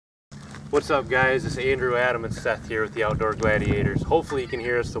What's up, guys? It's Andrew, Adam, and Seth here with the Outdoor Gladiators. Hopefully you can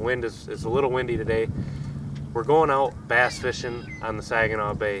hear us. The wind is a little windy today. We're going out bass fishing on the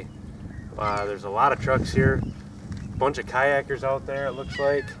Saginaw Bay. There's a lot of trucks here, a bunch of kayakers out there it looks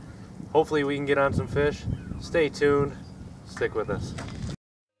like. Hopefully we can get on some fish. Stay tuned, stick with us.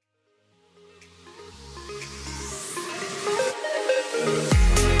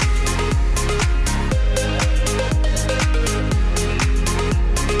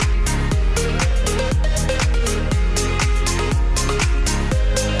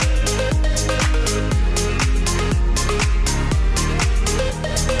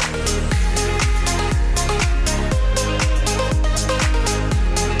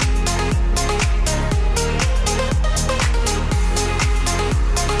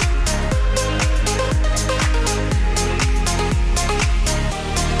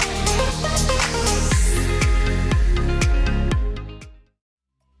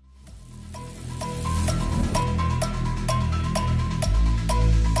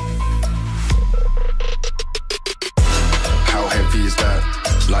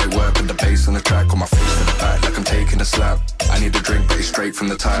 Light work with the bass on the track, on my face to the back like I'm taking a slap. I need a drink but it's straight from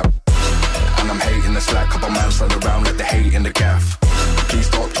the tap, and I'm hating the slack. Couple man slide around like the hate in the gaff. Please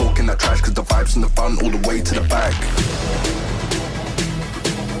stop talking that trash, cause the vibes in the front all the way to the back.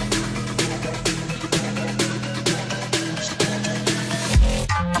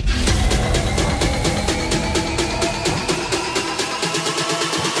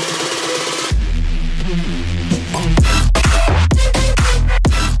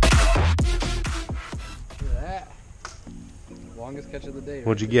 Longest catch of the day.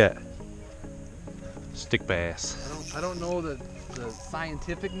 What'd you get? Stick bass. I don't know the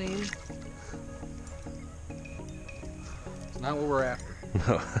scientific name. It's not what we're after.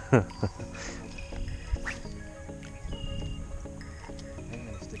 No. I'm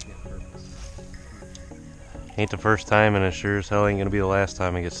gonna stick in purpose. Ain't the first time, and it sure as hell ain't gonna be the last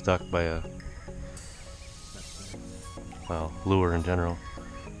time I get stuck by a, well, lure in general.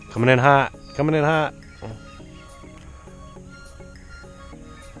 Coming in hot. Coming in hot.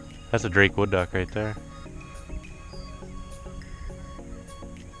 That's a Drake wood duck right there.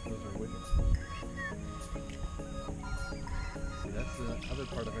 Those are wiggles. See, that's the other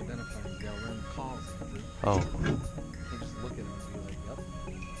part of identifying. You gotta learn the calls, Andrew. Oh. You can't just look at them and be like,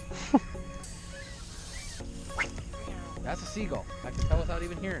 yep. That's a seagull. I can tell without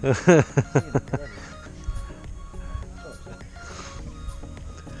even hearing it.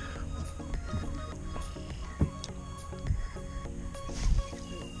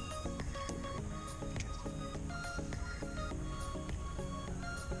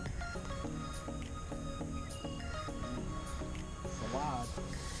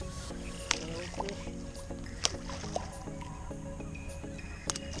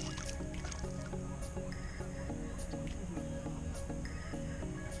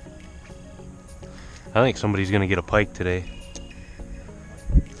 I think somebody's gonna get a pike today.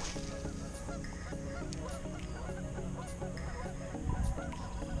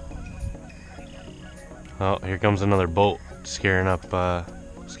 Oh, here comes another boat scaring up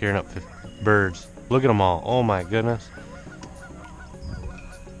birds. Look at them all. Oh my goodness.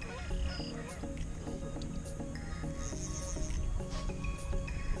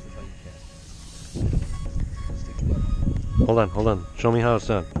 Hold on. Show me how it's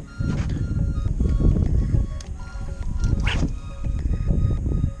done.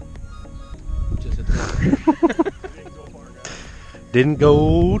 Didn't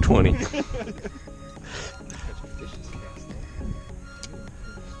go 20.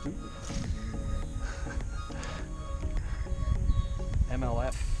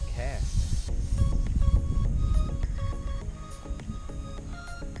 MLF cast.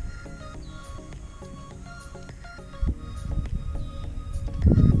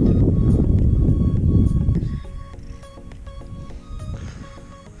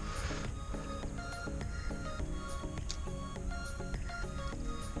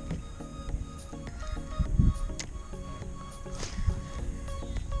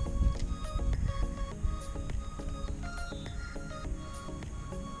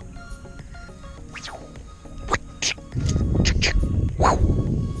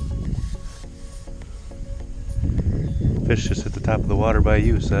 Fish just hit the top of the water by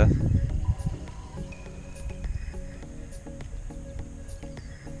you, Seth.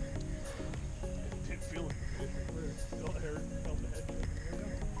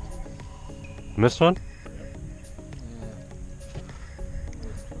 Missed one?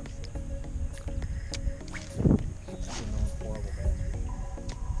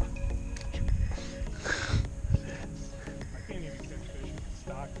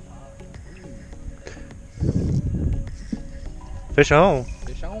 Fish on.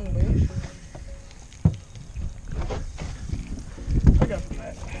 Fish on, bitch. I got the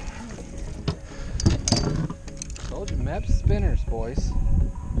net. Told you, map spinners, boys.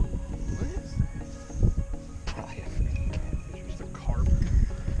 Look at this. Probably a freaking catfish. Just a carp.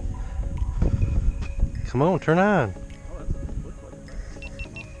 Come on, turn on. Oh, that looks like a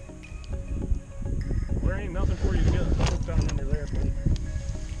bass. Well, there ain't nothing for you to get hooked on under there, buddy.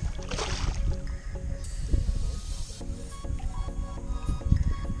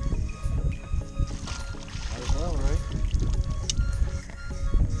 Might as well, right?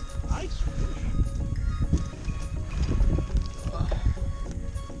 Nice fish.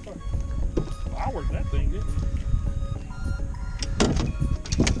 Flowered that thing, didn't it?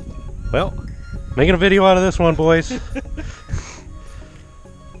 Well, making a video out of this one, boys.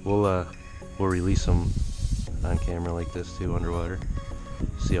 We'll release them on camera like this too, underwater.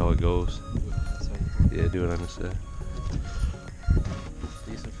 See how it goes. That's how you Yeah, do it on this side.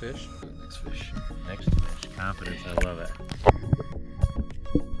 decent fish. Next fish. Next fish, confidence. I love it.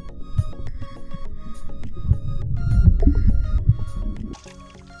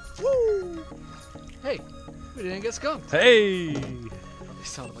 Woo! Hey, we didn't get skunked. Hey! They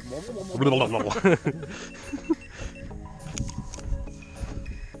sounded like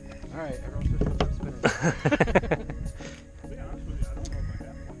Alright, everyone's fishing with their spinners. To be honest with you, I don't know if I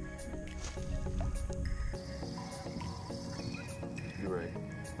have one. You're right.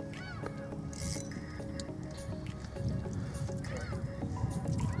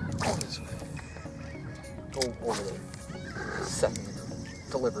 Go this way. Go over there. Seth and Andrew.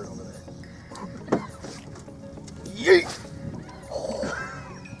 Deliver it over there. Yeet!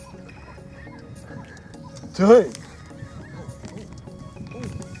 Dang!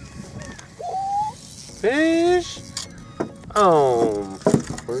 Fish! Oh,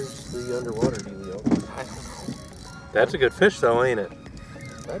 where's the underwater dealio? I don't know. That's a good fish though, ain't it?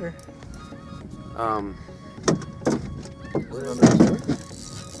 Better. Is it under the sword?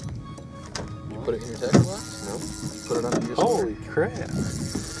 You put it in your tackle box? No. Put it under your Holy crap.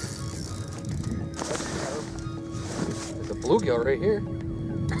 There's a bluegill right here.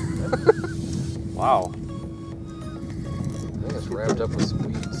 Wow. I think it's wrapped up with some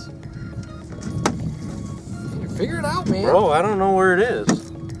weeds. Can you figure it out, man? Bro, I don't know where it is.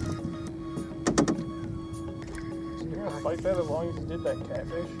 You're gonna fight that as long as you did that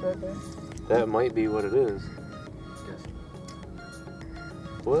catfish right there? That might be what it is. Yes.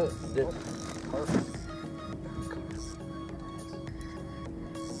 What? Did, Perfect.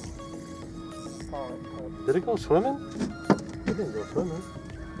 did it go swimming? It didn't go swimming.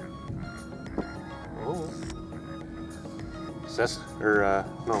 Oh. Seth, or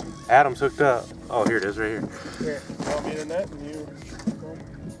no, Adam's hooked up. Oh, here it is, right here. Here, I'll be in the net and you.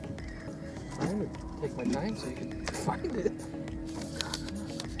 I'm gonna take my time so you can find it.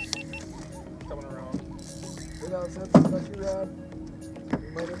 Coming around. Without Seth's special rod, we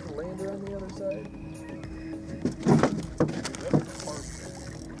might have to land her on the other side. Yep, carp.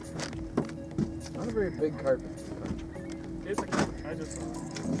 Not a very big carp. It's a carp. I just saw it.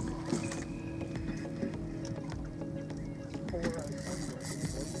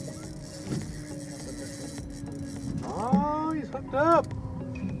 Oh, he's hooked up.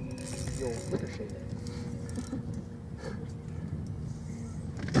 The old flicker shade.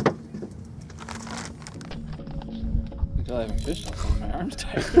 Until I haven't fished all summer, my arm's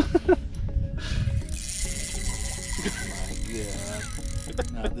tired. My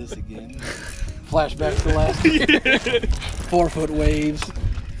God. Not this again. Flashback to last year. 4 foot waves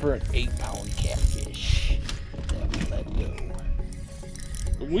for an 8-pound catfish. That we let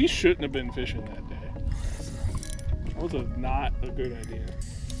go. We shouldn't have been fishing that day. That was not a good idea.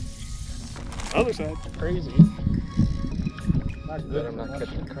 Other side, crazy. Not Good, I'm not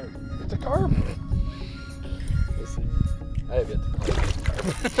catching a carp. It's a carp. Listen, I have yet to catch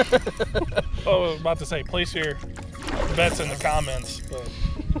a carp. Oh, I was about to say, place your bets in the comments, but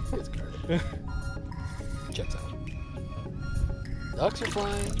It's carp. Checks out. Ducks are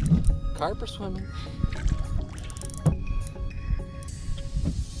flying. Carp are swimming.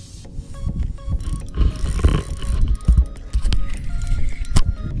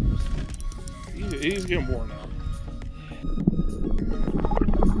 he's getting worn out.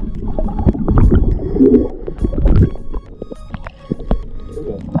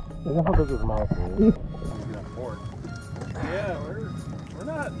 How big his mouth is? Yeah, we're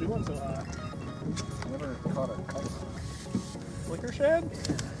not doing so hot. Never caught a carp. Flicker shad?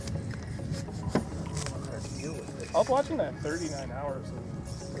 I was watching that 39 hours.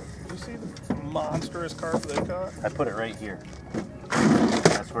 Did you see the monstrous carp they caught? I put it right here.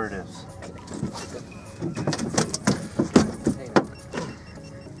 That's where it is. Hang on.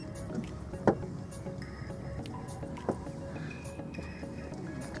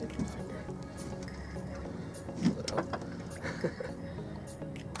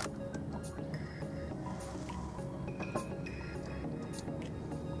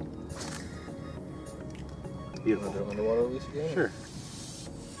 Beautiful. Want to do underwater release again? Sure.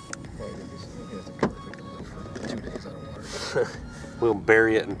 Well, you have to cover it for 2 days out of water. We'll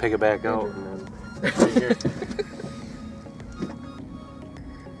bury it and pick it back out. And then right here.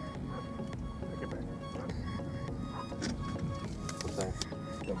 What's that?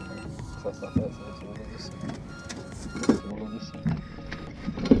 So that's not that side, so we'll do this side. We'll do this side.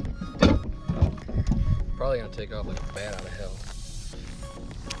 Probably gonna take off like a bat out of hell.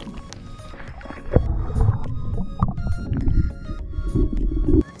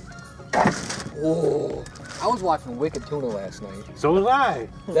 Whoa! I was watching Wicked Tuna last night. So was I.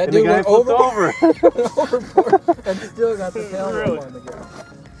 That and dude the guy went over. overboard and still got the tail Really? on the ground.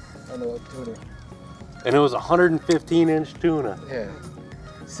 On the tuna. And it was a 115-inch tuna. Yeah.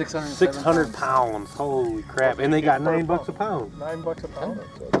 600 pounds. Holy crap. And they got $9 a pound. $9 a pound?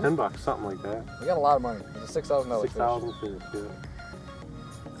 $10, something like that. We got a lot of money. It's a $6,000 fish. 6,000 fish, yeah.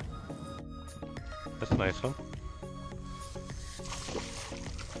 That's a nice one.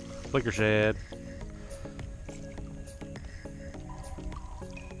 Flicker shad.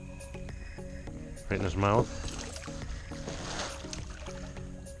 Right in his mouth.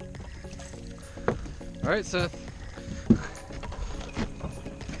 All right, Seth.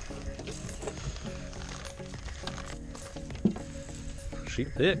 Sheep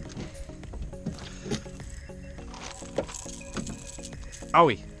thick.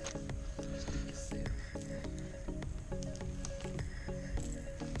 Owie.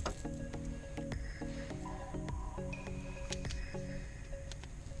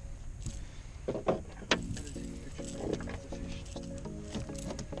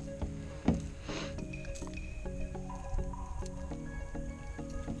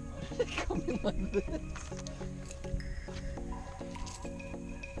 Coming like this.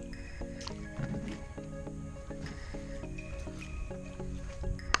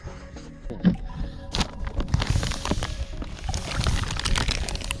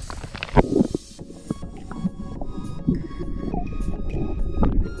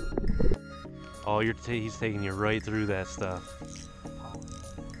 Oh, he's taking you right through that stuff.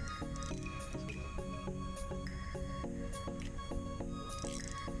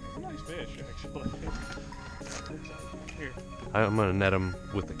 Nice fish, actually. Here. I'm gonna net him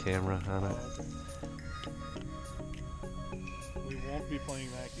with the camera on it. We won't be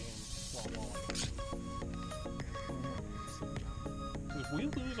playing that game while walleye. If we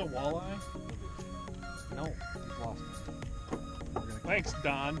lose a walleye, No, we've lost it. thanks,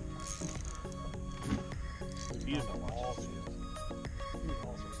 Don. He is a wall.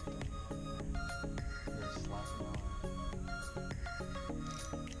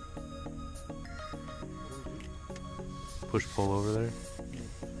 Push pull over there.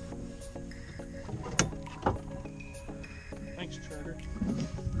 Thanks, Charter.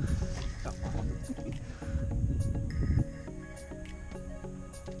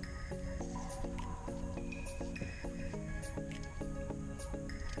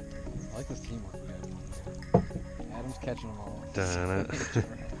 I like this teamwork we got going here. Adam's catching them all. Dun it.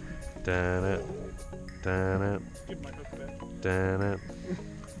 Dun it. Dun it. Give my hook back. Dun it.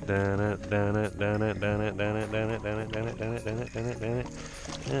 Dun it. Dun it. Dun it. Dun it. Dun it. Dun it. Dun it. Dun it. Dun it. Dun it. Dun it. Dun it.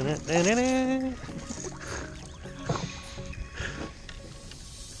 Dun it. Dun it.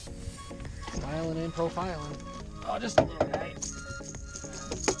 Smiling and profiling. Oh, just a little guy.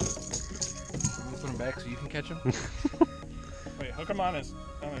 We'll put him back so you can catch him. Wait, hook him on his.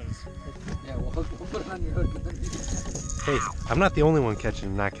 Yeah, we'll put it on your hook. Hey, I'm not the only one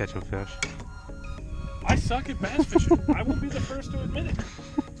not catching fish. I suck at bass fishing. I will be the first to admit it.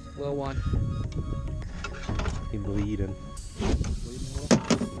 Little one. He bleeding.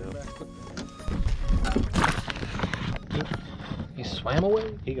 He swam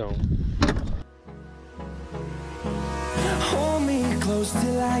away? He gone. Hold me close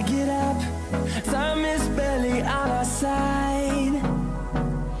till I get up. Time is barely on our side.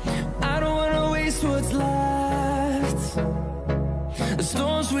 I don't wanna waste what's left. The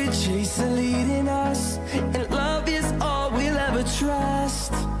storms we chase are leading us, and love is all we'll ever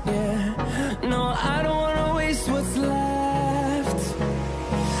trust. Yeah, no, I don't wanna waste what's left.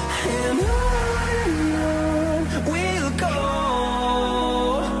 And on we'll go,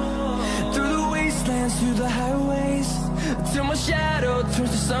 through the wastelands, through the highways, till my shadow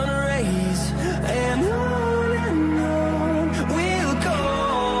turns to sun rays. And on we'll go,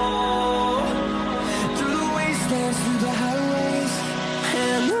 through the wastelands, through the highways,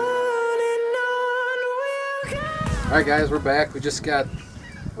 and on we'll go. Alright guys, we're back. We just got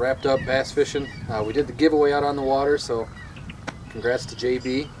wrapped up bass fishing. We did the giveaway out on the water, so congrats to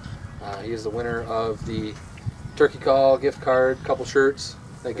JB. He is the winner of the turkey call, gift card, couple shirts,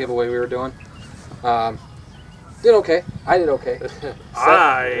 that giveaway we were doing. Did okay. I did okay.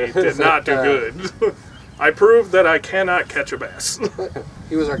 I did not do good. I proved that I cannot catch a bass.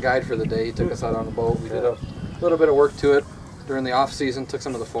 He was our guide for the day. He took us out on the boat. We did a little bit of work to it during the off season. Took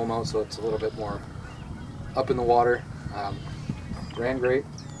some of the foam out, so it's a little bit more up in the water. Ran great.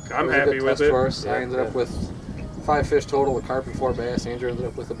 I'm It was a happy good with test it. for us. I ended up with 5 fish total, a carp and 4 bass. Andrew ended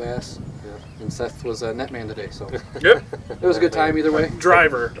up with a bass. And Seth was a net man today, so Yep. it was a good time either way.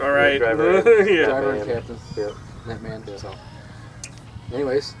 Driver, all right. Driver. Yeah. Driver and captain. Net man. So,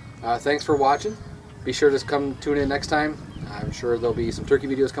 anyways, thanks for watching. Be sure to come tune in next time. I'm sure there'll be some turkey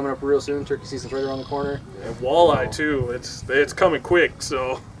videos coming up real soon. Turkey season's right around the corner. And walleye too. It's coming quick,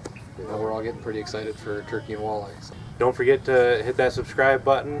 so. We're all getting pretty excited for turkey and walleye. So. Don't forget to hit that subscribe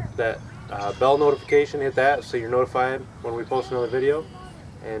button, that bell notification, hit that so you're notified when we post another video.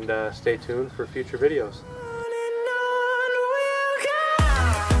 And stay tuned for future videos.